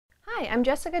Hi, I'm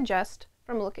Jessica Just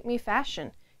from Look at Me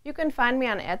Fashion. You can find me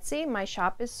on Etsy. My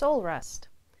shop is Soul Rest.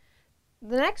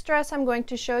 The next dress I'm going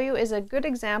to show you is a good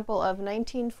example of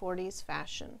 1940s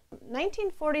fashion.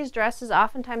 1940s dresses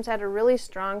oftentimes had a really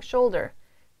strong shoulder.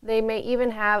 They may even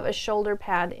have a shoulder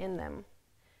pad in them.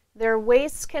 Their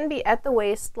waists can be at the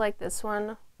waist like this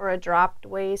one, or a dropped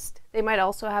waist. They might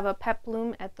also have a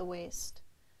peplum at the waist.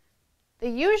 They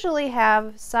usually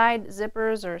have side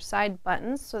zippers or side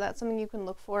buttons, so that's something you can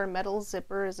look for. A metal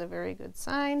zipper is a very good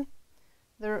sign.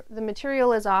 The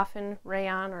material is often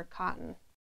rayon or cotton.